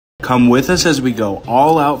Come with us as we go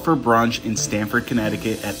all out for brunch in Stamford,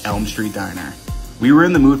 Connecticut at Elm Street Diner. We were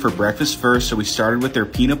in the mood for breakfast first, so we started with their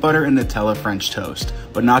peanut butter and Nutella French toast,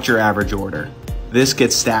 but not your average order. This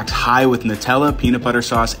gets stacked high with Nutella, peanut butter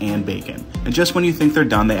sauce, and bacon. And just when you think they're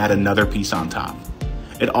done, they add another piece on top.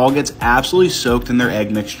 It all gets absolutely soaked in their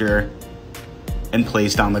egg mixture and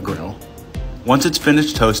placed on the grill. Once it's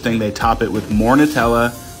finished toasting, they top it with more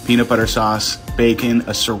Nutella, peanut butter sauce, bacon,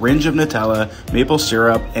 a syringe of Nutella, maple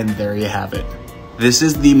syrup, and there you have it. This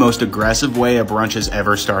is the most aggressive way a brunch has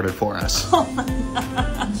ever started for us.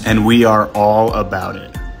 And we are all about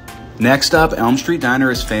it. Next up, Elm Street Diner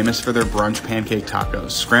is famous for their brunch pancake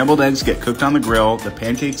tacos. Scrambled eggs get cooked on the grill, the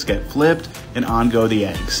pancakes get flipped, and on go the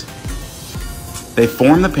eggs. They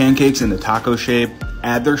form the pancakes into taco shape,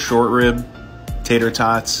 add their short rib, tater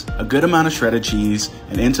tots, a good amount of shredded cheese,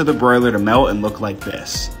 and into the broiler to melt and look like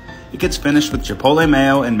this. It gets finished with chipotle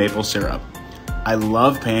mayo and maple syrup. I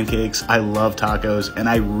love pancakes, I love tacos, and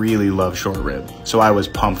I really love short rib, so I was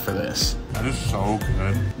pumped for this. That is so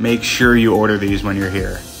good. Make sure you order these when you're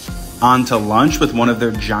here. On to lunch with one of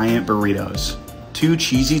their giant burritos. 2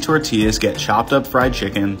 cheesy tortillas get chopped up fried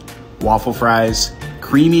chicken, waffle fries,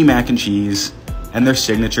 creamy mac and cheese, and their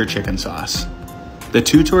signature chicken sauce. The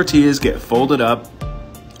 2 tortillas get folded up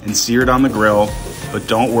and seared on the grill, but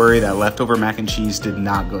don't worry, that leftover mac and cheese did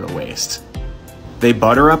not go to waste. They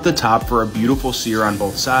butter up the top for a beautiful sear on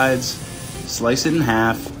both sides, slice it in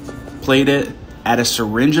half, plate it, add a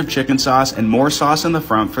syringe of chicken sauce and more sauce in the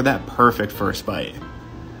front for that perfect first bite.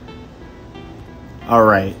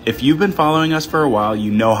 Alright, if you've been following us for a while,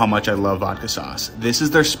 you know how much I love vodka sauce. This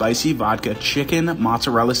is their spicy vodka chicken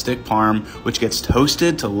mozzarella stick parm, which gets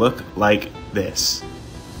toasted to look like this.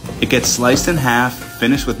 It gets sliced in half,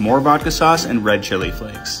 finished with more vodka sauce and red chili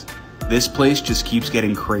flakes. This place just keeps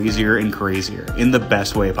getting crazier and crazier, in the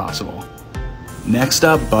best way possible. Next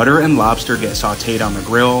up, butter and lobster get sauteed on the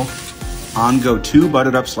grill. On go 2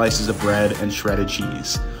 buttered up slices of bread and shredded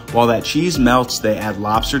cheese. While that cheese melts, they add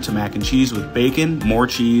lobster to mac and cheese with bacon, more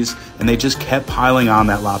cheese, and they just kept piling on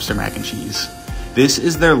that lobster mac and cheese. This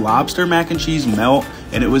is their lobster mac and cheese melt,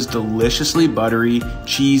 and it was deliciously buttery,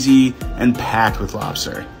 cheesy, and packed with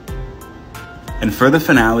lobster. And for the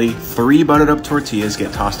finale, 3 buttered up tortillas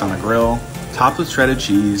get tossed on the grill, topped with shredded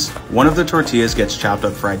cheese. One of the tortillas gets chopped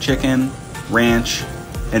up fried chicken, ranch,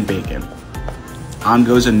 and bacon. On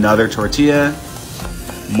goes another tortilla,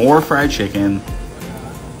 more fried chicken,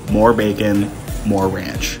 more bacon, more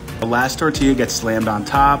ranch. The last tortilla gets slammed on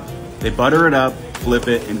top. They butter it up, flip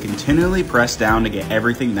it, and continually press down to get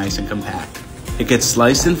everything nice and compact. It gets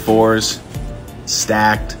sliced in 4s,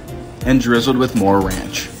 stacked, and drizzled with more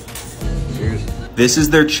ranch. Cheers. This is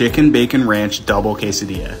their chicken bacon ranch double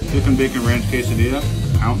quesadilla. Chicken bacon ranch quesadilla?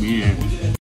 Count me in.